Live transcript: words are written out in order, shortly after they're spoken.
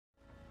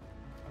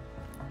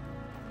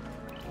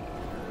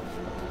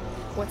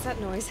What's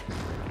that noise?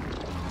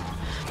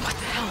 What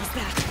the hell is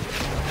that?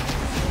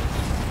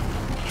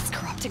 It's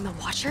corrupting the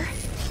Watcher?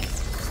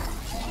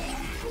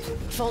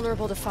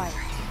 Vulnerable to fire.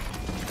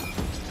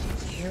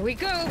 Here we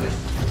go!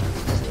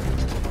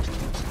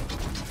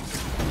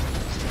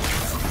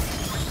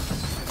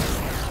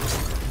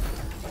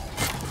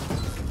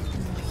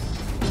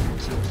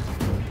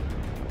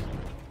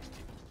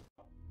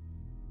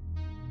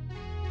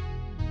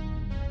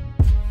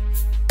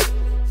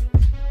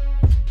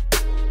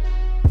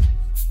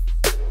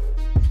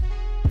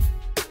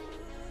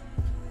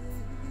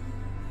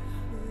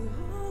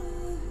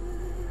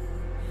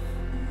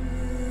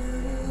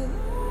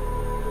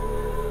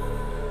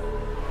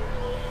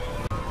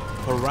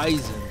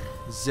 Horizon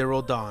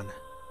Zero Dawn,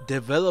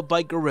 developed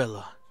by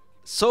Guerrilla.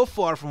 So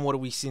far from what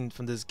we've seen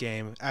from this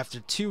game, after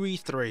 2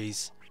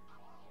 E3s,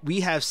 we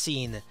have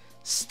seen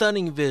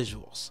stunning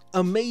visuals,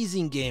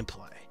 amazing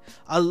gameplay,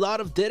 a lot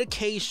of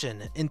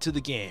dedication into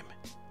the game.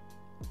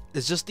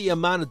 It's just the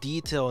amount of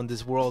detail in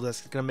this world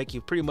that's gonna make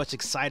you pretty much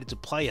excited to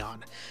play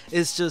on.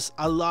 It's just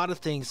a lot of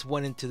things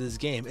went into this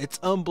game. It's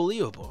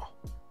unbelievable.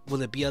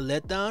 Will it be a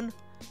letdown?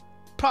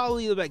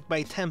 Probably like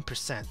by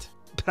 10%,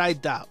 but I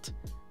doubt.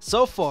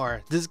 So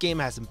far, this game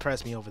has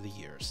impressed me over the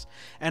years,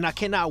 and I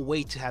cannot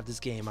wait to have this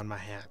game on my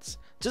hands.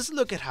 Just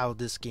look at how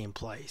this game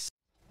plays.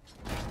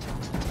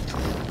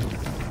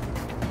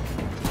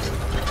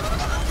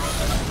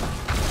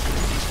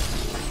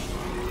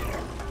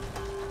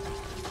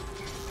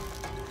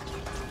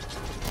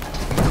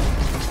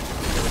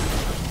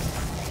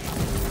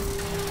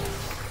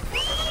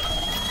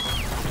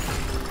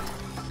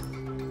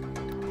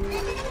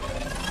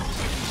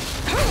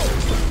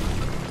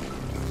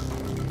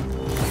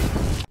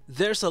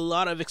 There's a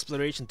lot of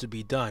exploration to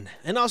be done,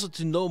 and also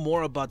to know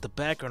more about the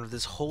background of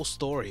this whole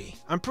story.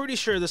 I'm pretty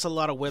sure there's a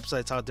lot of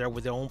websites out there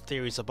with their own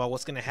theories about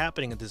what's going to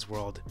happen in this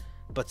world,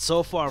 but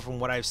so far from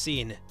what I've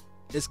seen,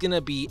 it's going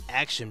to be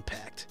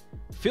action-packed,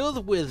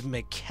 filled with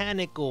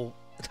mechanical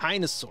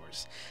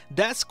dinosaurs.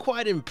 That's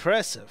quite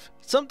impressive,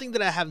 something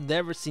that I have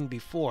never seen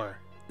before,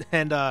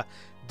 and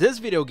this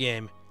video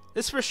game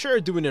is for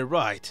sure doing it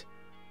right.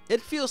 It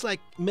feels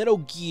like Metal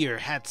Gear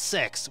had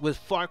sex with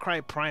Far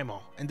Cry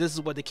Primal, and this is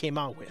what they came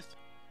out with.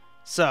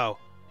 So,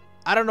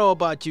 I don't know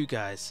about you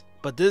guys,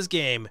 but this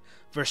game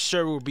for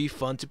sure will be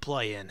fun to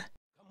play in.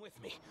 Come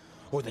with me,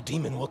 or the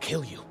demon will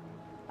kill you.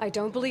 I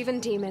don't believe in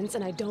demons,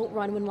 and I don't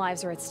run when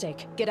lives are at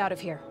stake. Get out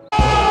of here.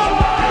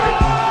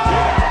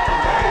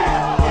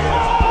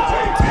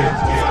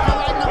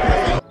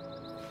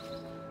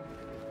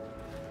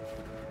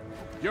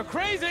 You're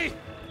crazy!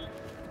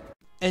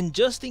 And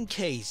just in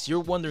case you're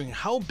wondering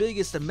how big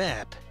is the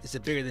map, is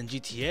it bigger than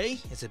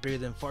GTA? Is it bigger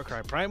than Far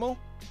Cry Primal?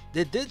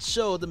 They did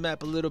show the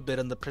map a little bit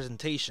on the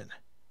presentation.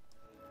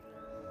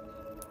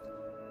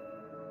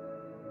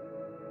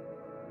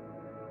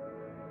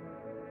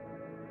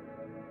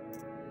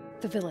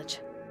 The village.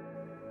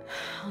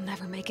 I'll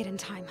never make it in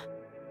time.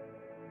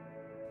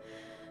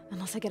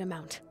 Unless I get a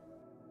mount.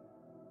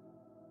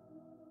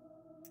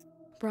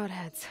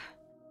 Broadheads.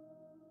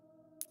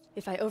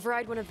 If I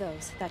override one of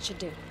those, that should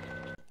do.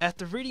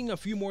 After reading a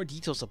few more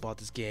details about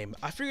this game,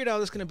 I figured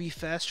out it's gonna be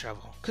fast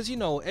travel. Cause you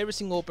know, every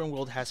single open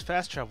world has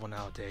fast travel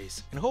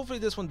nowadays. And hopefully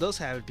this one does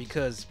have it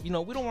because, you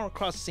know, we don't want to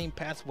cross the same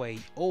pathway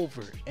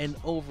over and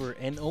over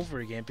and over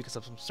again because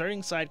of some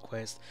certain side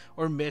quests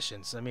or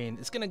missions. I mean,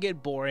 it's gonna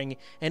get boring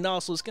and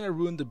also it's gonna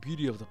ruin the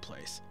beauty of the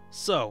place.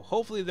 So,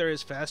 hopefully there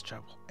is fast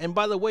travel. And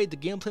by the way, the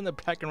gameplay in the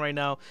background right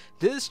now,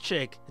 this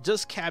chick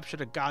just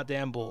captured a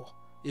goddamn bull.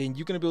 And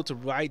you're gonna be able to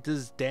ride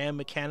this damn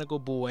mechanical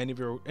bull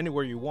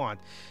anywhere you want.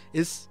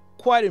 It's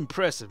quite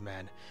impressive,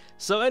 man.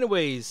 So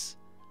anyways,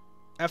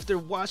 after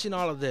watching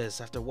all of this,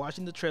 after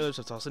watching the trailers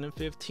of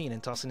 2015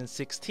 and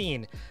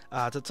 2016,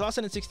 the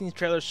 2016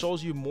 trailer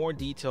shows you more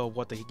detail of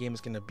what the game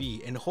is gonna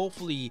be, and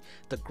hopefully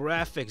the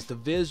graphics, the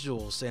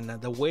visuals, and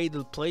the way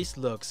the place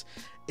looks,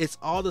 it's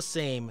all the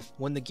same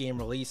when the game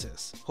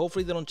releases.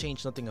 Hopefully they don't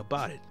change nothing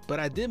about it. But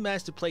I did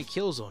manage to play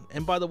Killzone,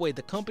 and by the way,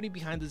 the company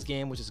behind this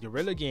game, which is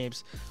Guerrilla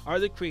Games, are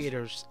the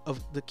creators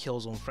of the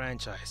Killzone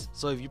franchise.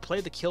 So if you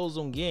play the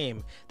Killzone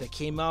game that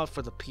came out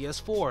for the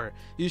PS4,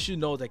 you should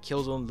know that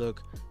Killzone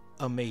look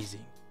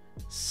amazing.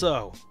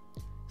 So,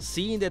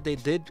 seeing that they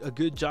did a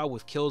good job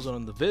with Killzone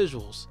on the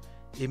visuals,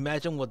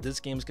 imagine what this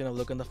game is gonna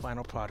look in the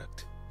final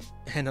product.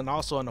 And then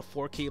also on a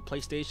 4K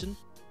PlayStation,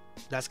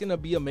 that's gonna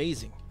be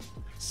amazing.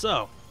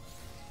 So,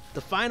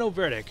 the final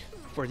verdict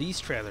for these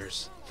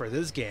trailers for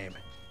this game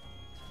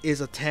is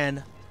a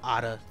 10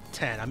 out of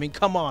 10. I mean,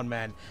 come on,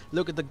 man.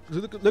 Look at the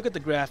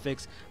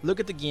graphics,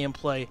 look at the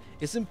gameplay.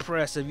 It's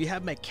impressive. You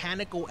have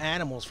mechanical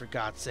animals, for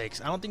God's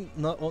sakes. I don't think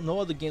no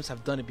other games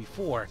have done it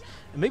before.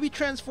 And maybe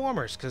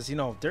Transformers, because you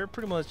know they're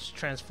pretty much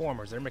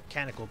Transformers. They're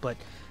mechanical, but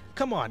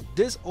come on,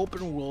 this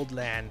open world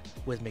land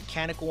with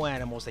mechanical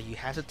animals that you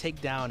have to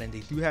take down, and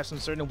they do have some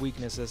certain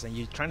weaknesses, and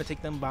you're trying to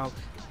take them down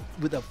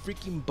with a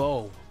freaking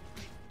bow.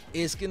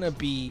 is gonna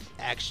be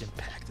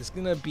action-packed. It's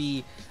gonna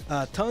be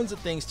tons of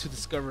things to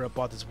discover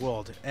about this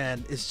world,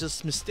 and it's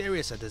just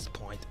mysterious at this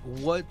point.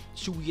 What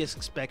should we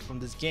expect from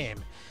this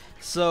game?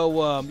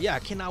 So yeah, I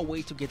cannot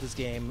wait to get this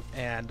game,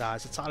 and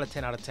it's a solid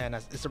 10 out of 10.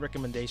 It's a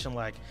recommendation,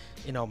 like,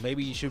 you know,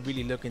 maybe you should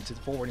really look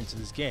forward into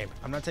this game.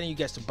 I'm not telling you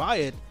guys to buy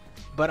it,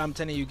 but I'm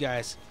telling you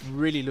guys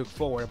really look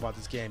forward about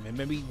this game, and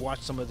maybe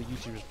watch some of the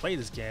YouTubers play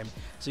this game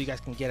so you guys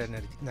can get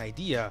an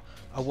idea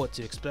of what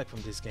to expect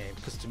from this game,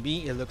 because to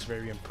me it looks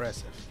very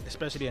impressive,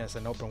 especially as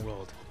an open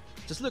world.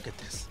 Just look at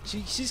this.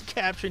 She's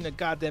capturing a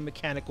goddamn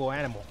mechanical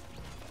animal.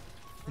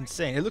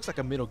 Insane. It looks like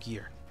a Metal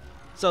Gear.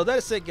 So that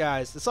is it,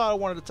 guys. That's all I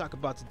wanted to talk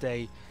about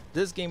today.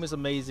 This game is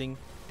amazing,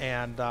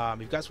 and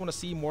if you guys want to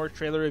see more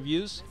trailer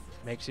reviews,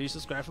 make sure you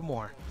subscribe for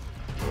more.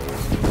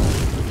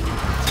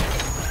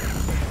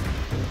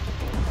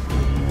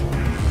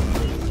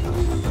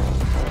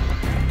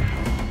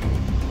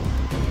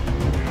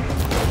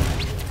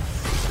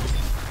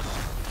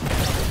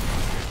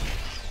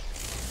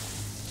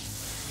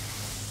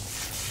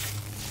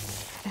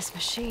 This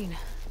machine,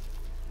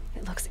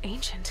 it looks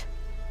ancient.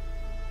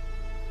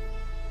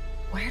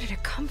 Where did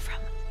it come from?